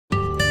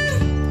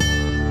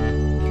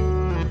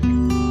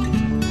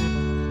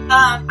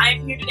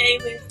I'm here today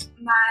with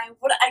my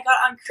what I got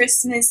on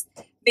Christmas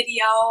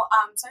video.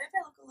 Sorry if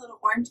I look a little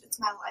orange, it's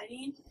my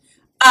lighting.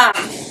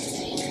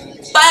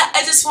 But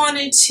I just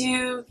wanted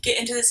to get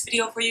into this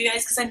video for you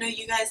guys because I know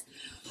you guys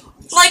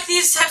like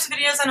these types of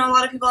videos. I know a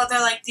lot of people out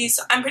there like these,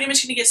 so I'm pretty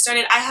much going to get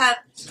started. I have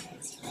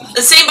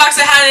the same box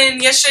I had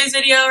in yesterday's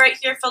video right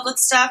here filled with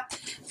stuff,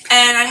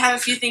 and I have a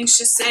few things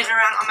just sitting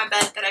around on my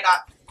bed that I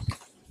got.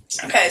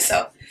 Okay,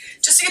 so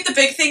just to get the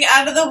big thing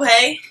out of the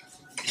way,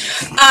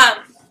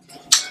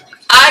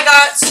 I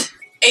got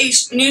a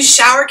new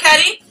shower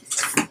caddy,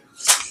 and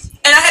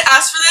I had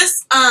asked for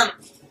this.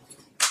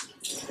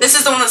 This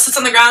is the one that sits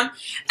on the ground,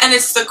 and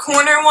it's the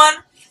corner one,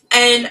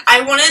 and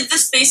I wanted the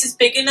spaces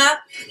big enough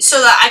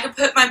so that I could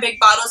put my big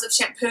bottles of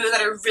shampoo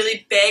that are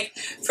really big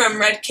from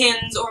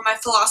Redkins or my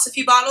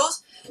Philosophy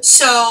bottles.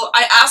 So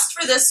I asked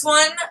for this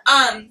one,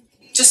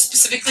 just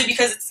specifically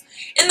because it's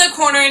in the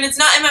corner and it's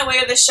not in my way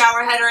of the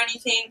shower head or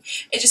anything.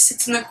 It just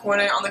sits in the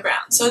corner on the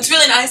ground. So it's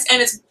really nice,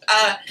 and it's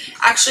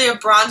actually a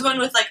bronze one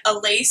with like a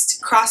laced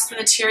crossed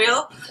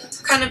material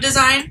kind of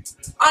design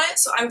on it.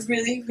 So I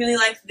really, really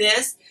like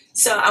this.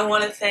 So I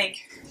want to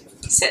thank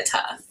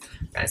Santa.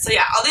 Right, so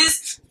yeah, all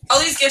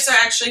these gifts are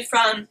actually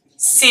from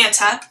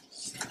Santa.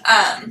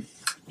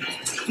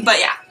 But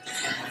yeah.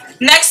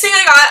 Next thing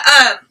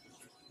I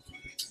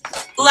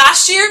got,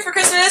 last year for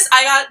Christmas,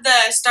 I got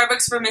the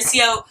Starbucks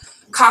Vermissio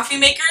coffee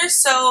maker.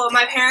 So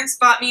my parents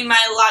bought me my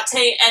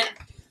latte, and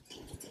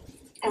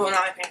well,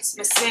 not my parents,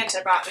 Miss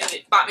Santa bought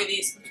me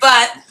these.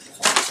 But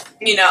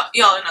you know,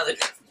 y'all know the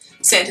difference.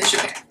 Santa's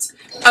your parents.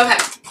 Okay,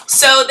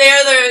 so they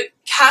are the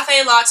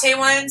cafe latte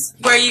ones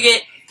where you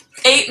get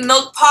 8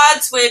 milk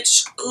pods,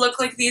 which look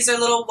like these are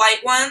little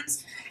white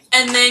ones,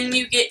 and then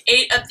you get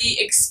 8 of the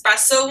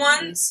espresso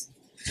ones.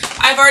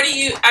 I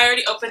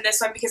already opened this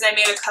one because I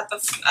made a cup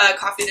of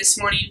coffee this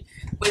morning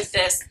with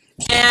this,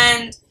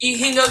 and you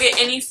can go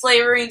get any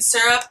flavoring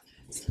syrup.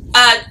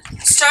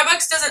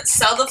 Starbucks doesn't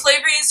sell the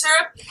flavoring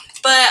syrup,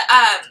 but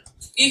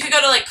you could go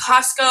to like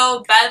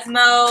Costco,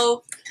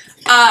 Bevmo.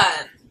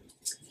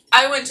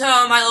 I went to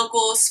my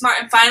local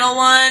Smart and Final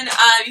one.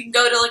 You can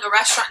go to like a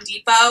Restaurant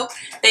Depot.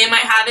 They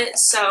might have it,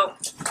 so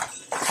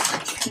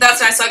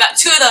that's nice. So I got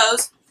 2 of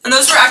those, and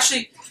those were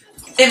actually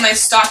in my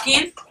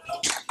stocking.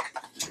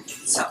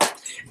 So,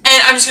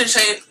 and I'm just going to show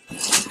you.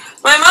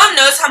 My mom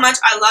knows how much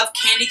I love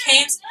candy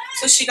canes,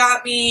 so she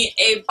got me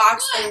a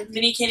box of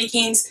mini candy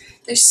canes.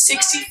 There's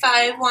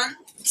 65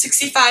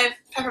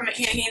 peppermint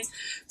candy canes.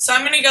 So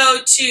I'm going to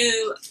go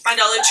to my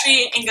Dollar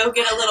Tree and go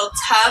get a little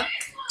tub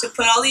to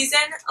put all these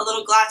in, a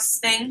little glass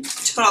thing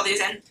to put all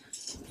these in,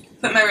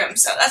 put in my room.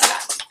 So that's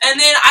that. And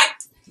then I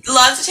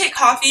love to take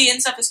coffee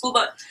and stuff to school,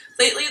 but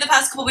lately, the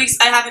past couple weeks,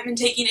 I haven't been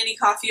taking any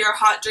coffee or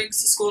hot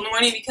drinks to school in the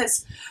morning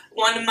because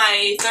one of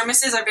my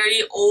thermoses are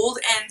very old,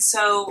 and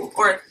so,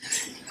 or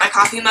my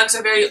coffee mugs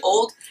are very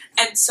old,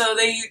 and so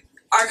they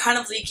are kind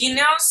of leaking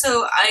now.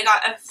 So I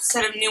got a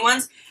set of new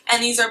ones,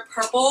 and these are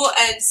purple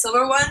and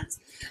silver ones.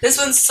 This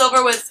one's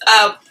silver with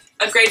a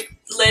gray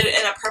lid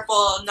and a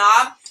purple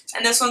knob.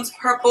 And this one's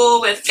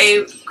purple with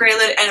a gray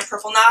lid and a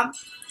purple knob.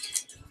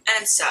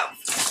 And so,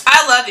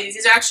 I love these.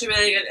 These are actually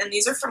really good. And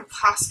these are from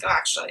Costco,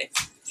 actually.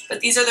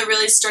 But these are the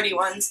really sturdy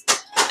ones.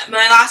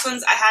 My last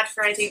ones I had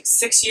for, I think,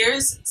 6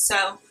 years.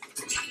 So,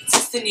 this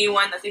is the new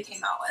one that they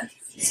came out with.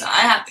 So,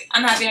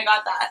 I'm happy I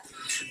got that.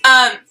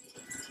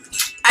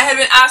 I had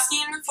been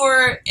asking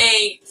for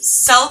a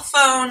cell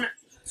phone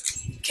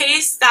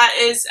case that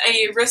is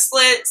a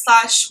wristlet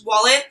 /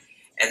 wallet.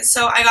 And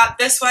so, I got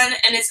this one.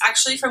 And it's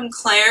actually from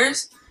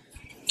Claire's.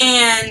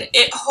 And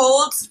it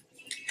holds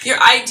your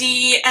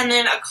ID and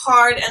then a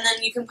card, and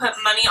then you can put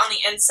money on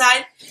the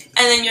inside,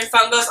 and then your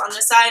phone goes on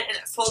the side, and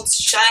it folds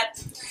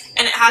shut,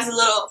 and it has a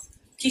little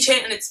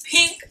keychain, and it's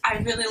pink. I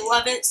really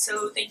love it,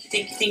 so thank you,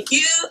 thank you, thank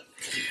you.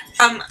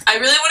 I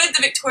really wanted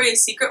the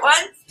Victoria's Secret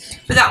one,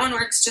 but that one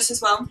works just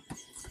as well.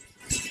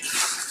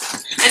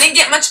 I didn't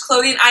get much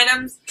clothing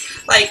items,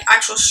 like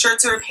actual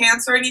shirts or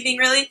pants or anything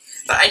really,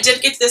 but I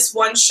did get this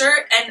one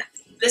shirt, and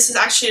this is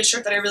actually a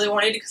shirt that I really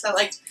wanted because I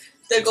liked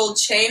the gold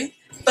chain,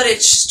 but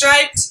it's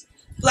striped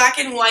black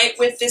and white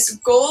with this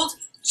gold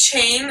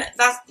chain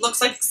that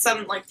looks like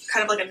some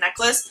kind of like a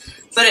necklace,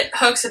 but it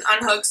hooks and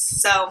unhooks.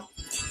 So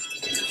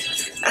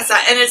that's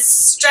that, and it's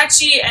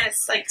stretchy, and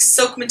it's like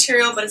silk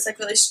material, but it's like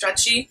really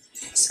stretchy.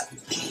 So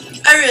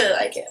I really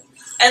like it,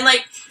 and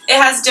like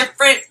it has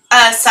different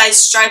size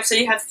stripes, so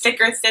you have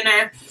thicker,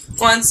 thinner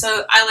ones.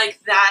 So I like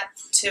that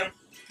too.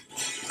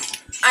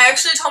 I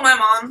actually told my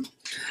mom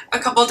a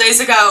couple days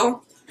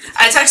ago.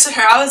 I texted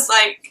her. I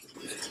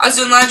was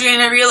doing laundry,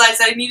 and I realized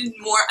that I needed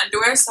more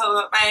underwear,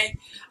 so I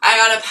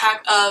got a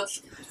pack of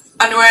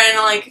underwear, and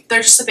like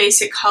they're just the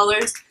basic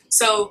colors,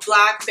 so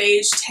black,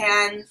 beige,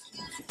 tan, and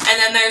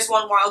then there's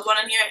one wild one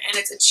in here, and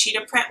it's a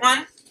cheetah print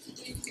one,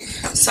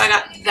 so I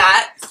got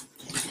that.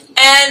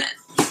 And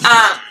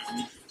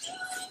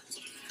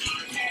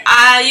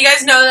you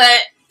guys know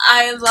that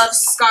I love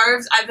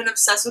scarves. I've been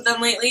obsessed with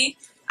them lately.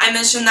 I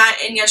mentioned that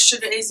in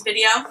yesterday's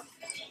video.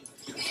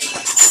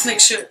 Let's make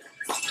sure.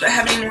 Do I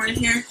have any more in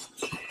here?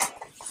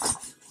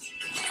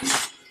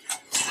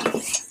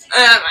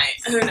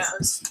 Who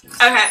knows?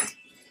 Okay.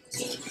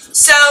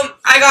 So,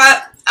 I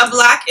got a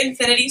black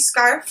infinity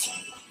scarf.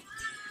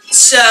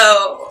 So,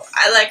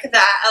 I like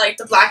that. I like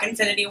the black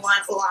infinity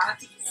one a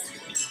lot.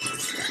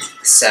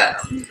 So,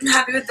 I'm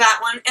happy with that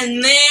one.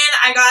 And then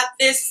I got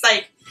this,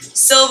 like,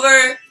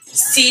 silver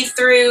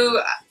see-through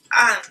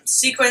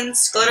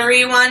sequins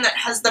glittery one that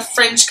has the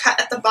fringe cut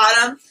at the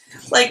bottom.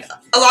 Like,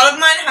 a lot of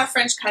mine have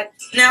fringe cut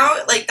now.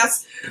 Like,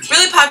 that's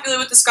really popular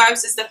with the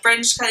scarves, is the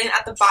fringe cutting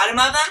at the bottom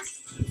of them.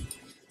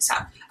 So,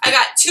 I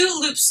got 2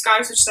 loop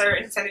scarves, which are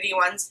infinity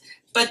ones.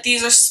 But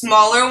these are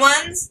smaller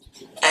ones,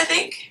 I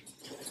think.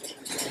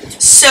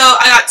 So,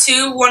 I got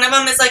 2. One of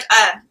them is like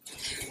a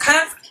kind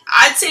of,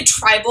 I'd say,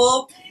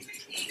 tribal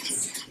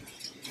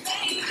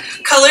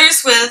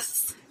colors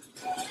with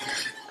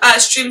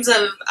streams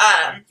of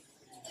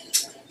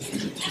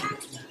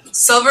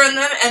silver in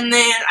them. And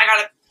then I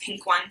got a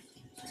pink one.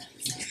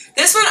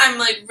 This one I'm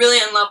like really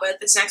in love with,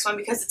 this next one,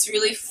 because it's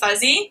really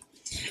fuzzy.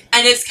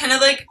 And it's kind of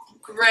like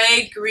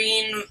gray,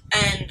 green,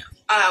 and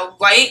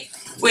white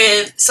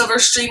with silver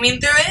streaming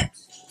through it.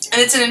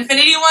 And it's an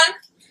infinity one.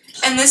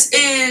 And this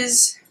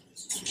is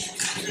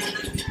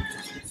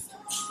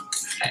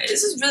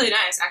really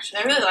nice, actually.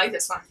 I really like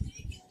this one.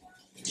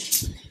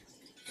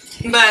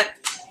 But,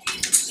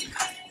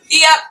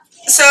 yeah.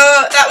 So,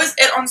 that was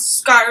it on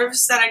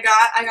scarves that I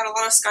got. I got a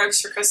lot of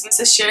scarves for Christmas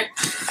this year.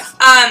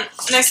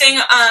 Next thing,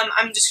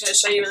 I'm just going to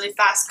show you really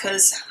fast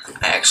because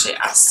I actually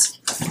asked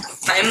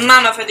my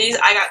mama for these.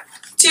 I got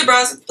 2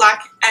 bras,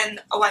 black and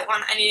a white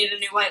one. I needed a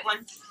new white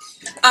one.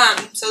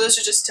 So those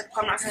are just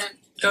typical. I'm not going to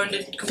go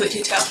into complete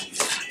detail.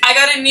 I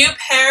got a new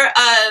pair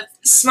of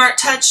Smart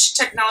Touch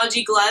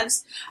technology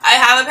gloves. I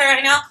have a pair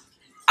right now.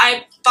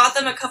 I bought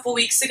them a couple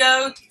weeks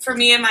ago for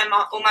me and my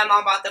mom. Well, my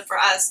mom bought them for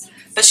us,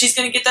 but she's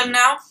going to get them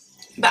now.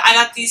 But I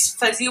got these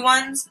fuzzy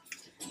ones,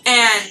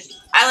 and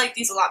I like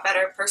these a lot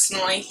better,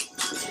 personally.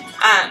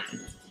 I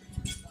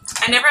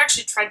never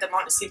actually tried them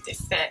on to see if they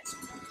fit.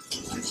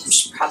 I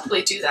should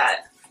probably do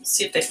that,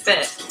 see if they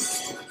fit.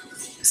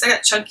 Because I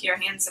got chunkier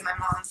hands than my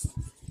mom.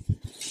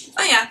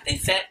 Oh yeah, they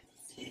fit.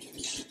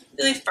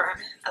 Really firm.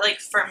 I like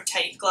firm,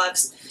 tight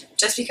gloves,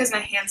 just because my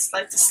hands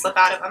like to slip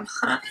out of them.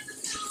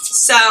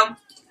 So,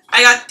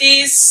 I got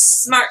these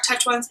Smart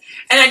Touch ones,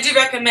 and I do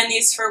recommend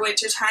these for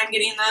winter time,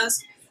 getting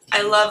those.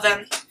 I love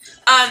them.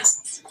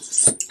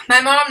 My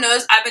mom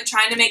knows I've been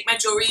trying to make my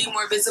jewelry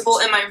more visible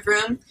in my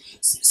room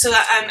so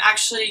that I'm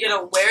actually going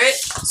to wear it.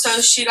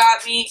 So she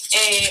got me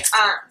a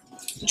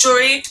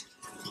jewelry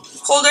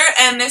holder,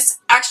 and this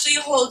actually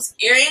holds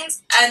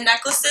earrings and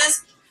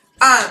necklaces,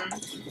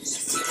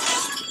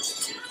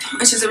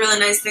 which is a really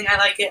nice thing. I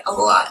like it a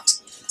lot.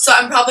 So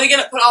I'm probably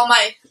going to put all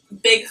my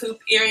big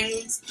hoop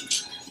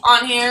earrings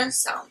on here,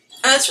 so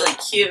that's really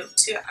cute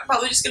too. I'm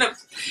probably just gonna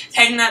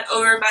hang that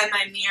over by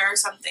my mirror or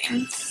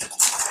something.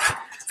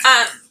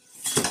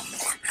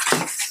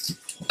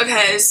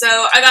 Okay, so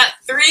I got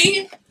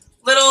 3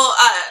 little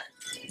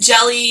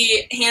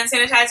jelly hand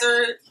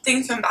sanitizer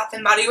things from Bath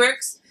and Body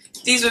Works.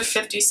 These were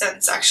 50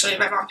 cents actually,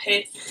 my mom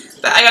paid.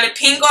 But I got a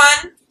pink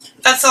one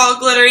that's all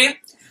glittery.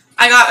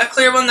 I got a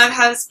clear one that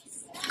has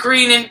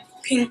green and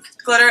pink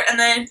glitter, and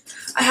then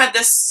I have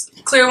this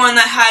clear one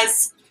that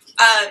has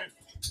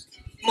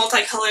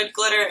multicolored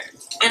glitter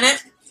in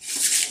it.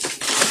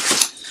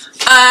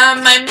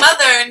 My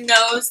mother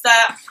knows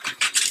that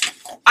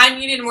I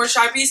needed more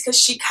Sharpies because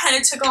she kind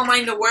of took all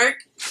mine to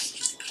work,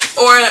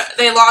 or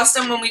they lost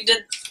them when we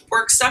did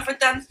work stuff with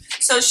them.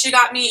 So she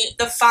got me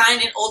the fine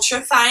and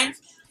ultra fine.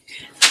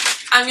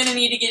 I'm going to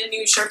need to get a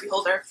new Sharpie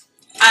holder.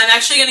 I'm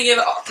actually going to give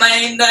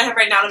mine that I have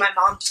right now to my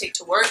mom to take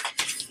to work.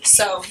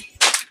 So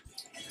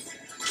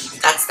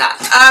that's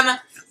that.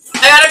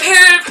 I got a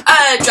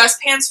pair of dress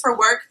pants for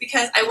work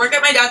because I work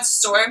at my dad's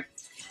store,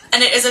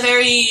 and it is a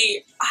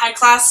very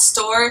high-class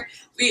store.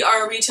 We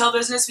are a retail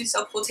business. We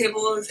sell pool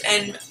tables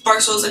and bar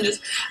stools and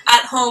just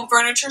at-home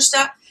furniture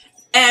stuff.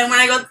 And when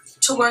I go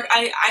to work,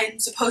 I'm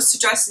supposed to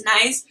dress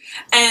nice,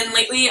 and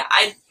lately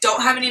I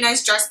don't have any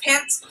nice dress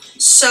pants,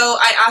 so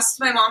I asked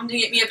my mom to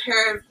get me a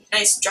pair of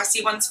nice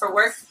dressy ones for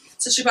work.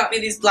 So she bought me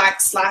these black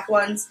slack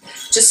ones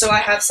just so I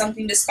have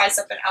something to spice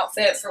up an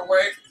outfit for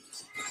work.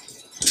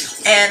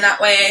 And that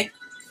way,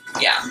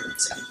 yeah,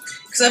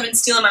 because I've been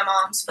stealing my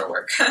mom's for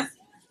work.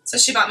 So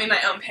she bought me my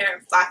own pair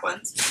of black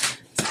ones.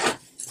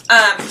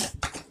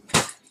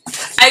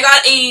 I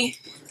got a,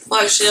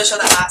 well actually I'll show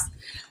that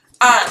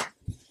last.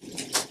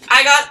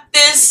 I got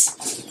this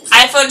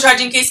iPhone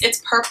charging case.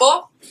 It's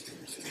purple.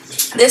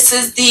 This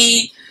is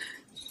the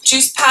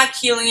Juice Pack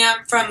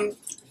Helium from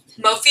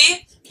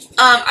Mophie.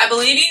 I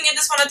believe you can get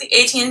this one at the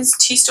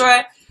AT&T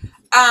store.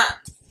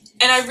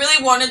 And I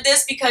really wanted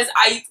this because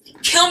I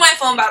kill my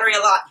phone battery a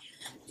lot.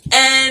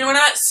 And when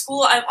I'm at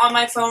school, I'm on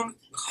my phone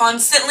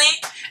constantly.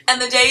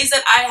 And the days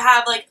that I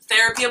have like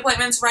therapy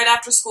appointments right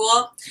after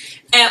school,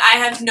 and I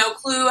have no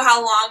clue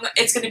how long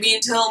it's going to be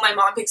until my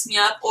mom picks me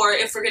up, or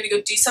if we're going to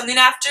go do something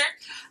after,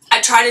 I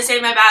try to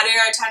save my battery.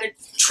 I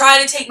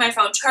try to take my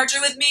phone charger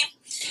with me,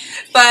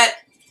 but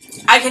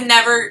I can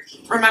never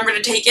remember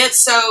to take it.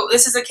 So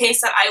this is a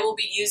case that I will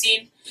be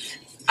using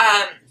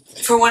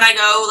for when I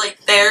go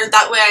like there.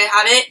 That way I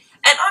have it.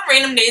 And on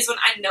random days when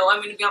I know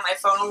I'm going to be on my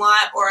phone a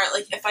lot, or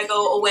like if I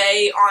go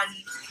away on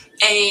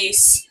a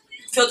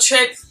field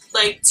trip,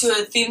 like to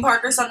a theme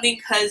park or something,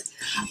 because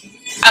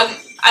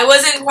I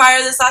was in choir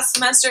this last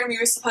semester and we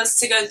were supposed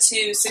to go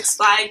to Six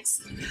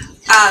Flags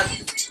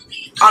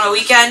on a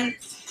weekend.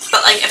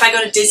 But like if I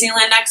go to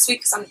Disneyland next week,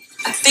 because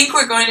I think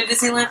we're going to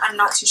Disneyland, I'm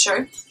not too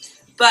sure.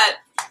 But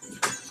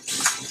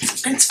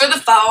it's for the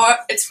 4,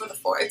 it's for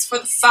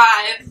the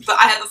 5, but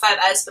I have the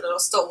 5S, but it'll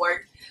still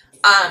work.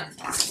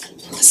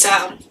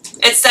 So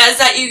it says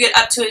that you get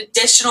up to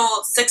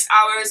additional 6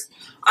 hours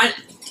on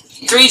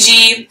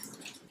 3G,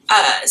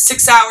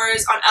 6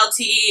 hours on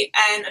LTE,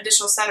 and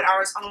additional 7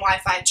 hours on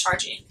Wi-Fi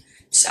charging.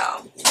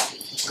 So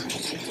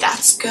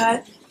that's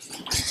good.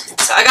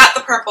 So I got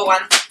the purple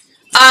one.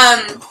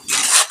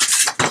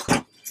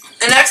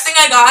 The next thing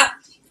I got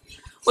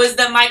was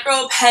the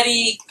Micro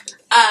Pedi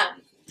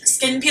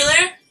skin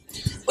peeler,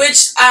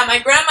 which my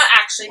grandma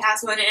actually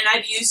has one, and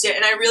I've used it,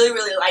 and I really,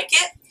 really like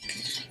it.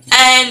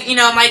 And, you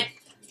know,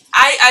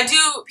 I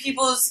do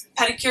people's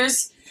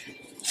pedicures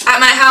at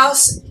my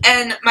house,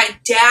 and my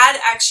dad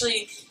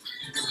actually,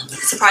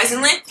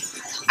 surprisingly,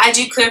 I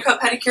do clear coat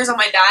pedicures on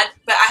my dad,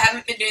 but I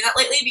haven't been doing that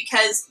lately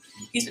because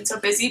he's been so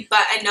busy,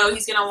 but I know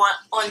he's going to want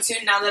one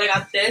soon now that I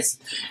got this.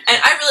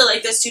 And I really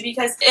like this too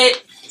because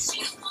it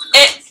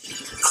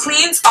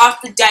cleans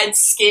off the dead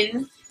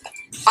skin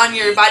on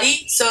your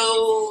body.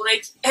 So,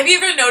 like, have you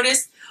ever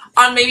noticed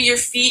on maybe your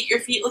feet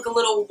look a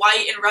little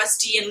white and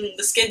rusty and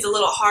the skin's a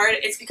little hard?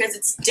 It's because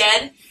it's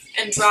dead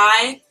and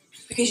dry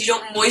because you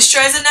don't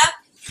moisturize enough.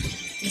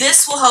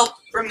 This will help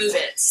remove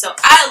it. So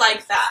I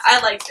like that. I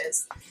like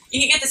this.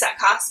 You can get this at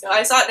Costco.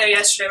 I saw it there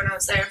yesterday when I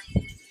was there.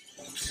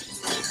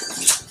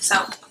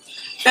 So,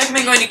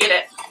 recommend going to get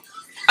it.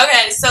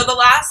 Okay, so the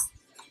last,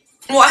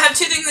 well, I have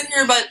 2 things in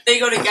here, but they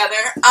go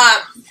together.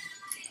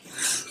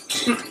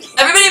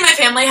 Everybody in my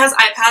family has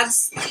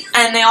iPads,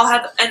 and they all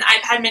have an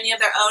iPad mini of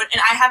their own,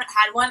 and I haven't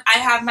had one. I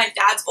have my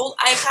dad's old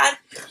iPad,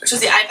 which was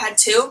the iPad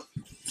 2.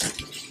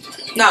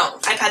 No,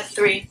 iPad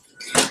 3.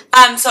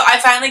 So I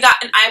finally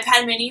got an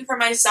iPad mini for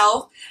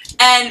myself,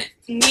 and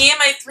me and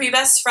my 3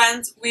 best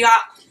friends, we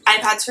got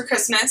iPads for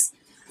Christmas.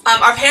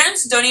 Our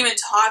parents don't even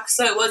talk,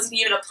 so it wasn't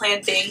even a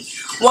planned thing.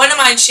 One of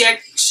my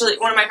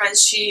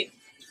friends,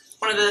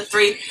 one of the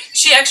 3,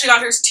 she actually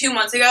got hers 2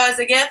 months ago as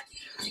a gift.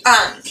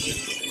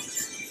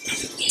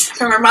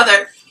 From her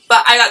mother,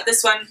 but I got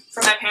this one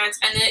from my parents,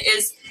 and it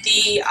is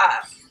the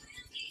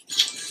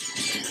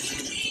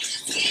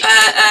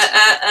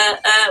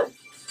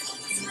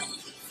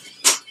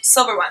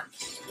silver one,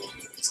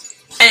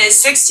 and it's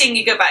 16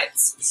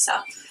 gigabytes. So,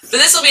 but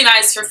this will be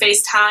nice for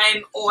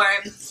FaceTime or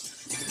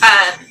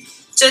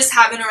just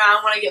having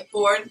around when I get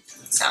bored.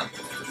 So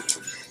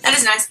that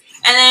is nice.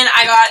 And then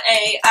I got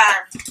a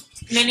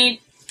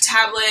mini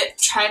tablet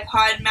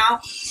tripod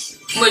mount,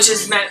 which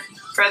is meant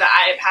for the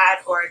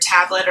iPad or a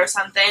tablet or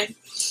something,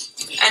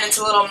 and it's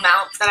a little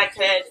mount that I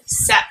could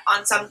set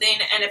on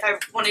something, and if I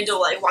wanted to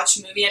like watch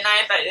a movie at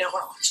night but I didn't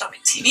want to watch it on my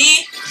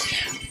TV,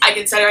 I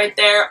can set it right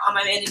there on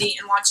my vanity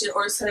and watch it,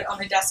 or set it on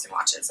my desk and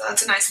watch it. So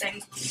that's a nice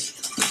thing.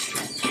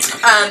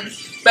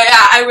 But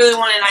yeah, I really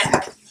want an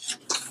iPad.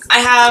 I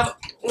have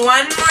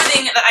one more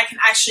thing that I can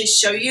actually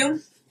show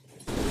you.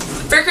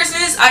 For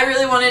Christmas, I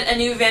really wanted a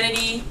new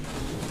vanity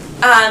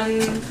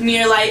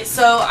mirror light,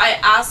 so I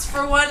asked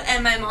for one,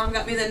 and my mom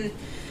got me the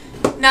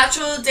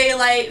natural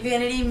daylight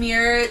vanity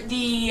mirror,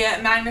 the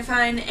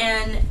magnifying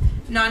and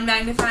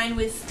non-magnifying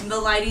with the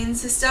lighting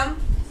system.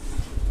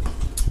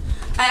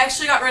 I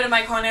actually got rid of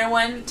my Conair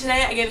one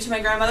today. I gave it to my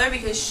grandmother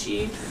because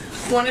she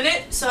wanted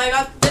it, so I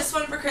got this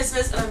one for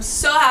Christmas, and I'm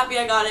so happy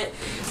I got it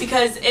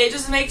because it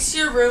just makes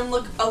your room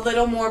look a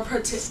little more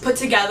put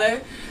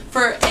together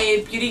for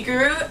a beauty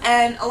guru,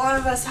 and a lot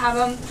of us have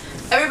them.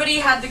 Everybody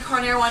had the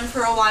Conair one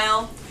for a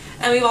while,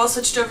 and we've all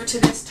switched over to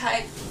this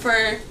type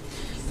for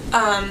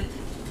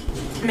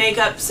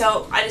makeup,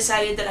 so I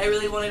decided that I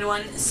really wanted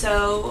one,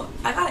 so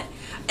I got it.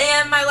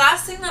 And my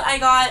last thing that I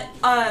got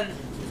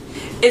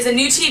is a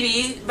new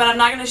TV, but I'm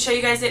not going to show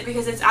you guys it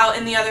because it's out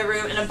in the other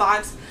room in a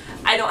box.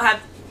 I don't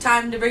have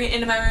time to bring it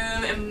into my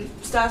room and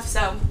stuff,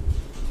 so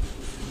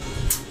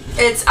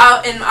it's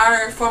out in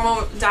our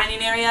formal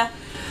dining area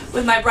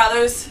with my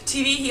brother's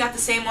TV. He got the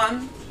same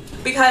one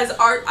because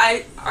our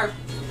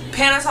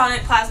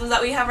Panasonic plasmas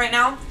that we have right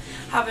now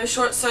have a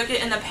short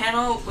circuit in the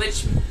panel,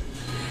 which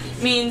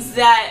means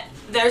that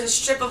there's a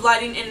strip of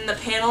lighting in the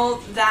panel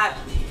that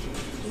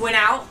went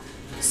out.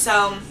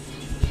 So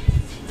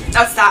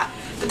that's that.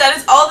 But that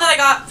is all that I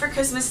got for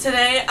Christmas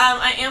today.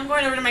 I am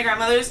going over to my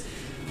grandmother's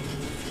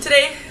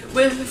today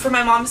for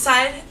my mom's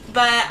side,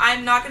 but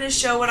I'm not going to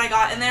show what I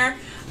got in there.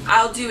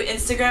 I'll do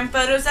Instagram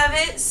photos of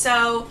it,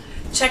 so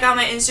check out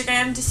my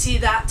Instagram to see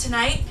that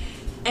tonight.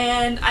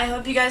 And I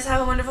hope you guys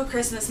have a wonderful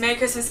Christmas. Merry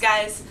Christmas,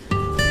 guys.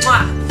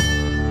 Mwah.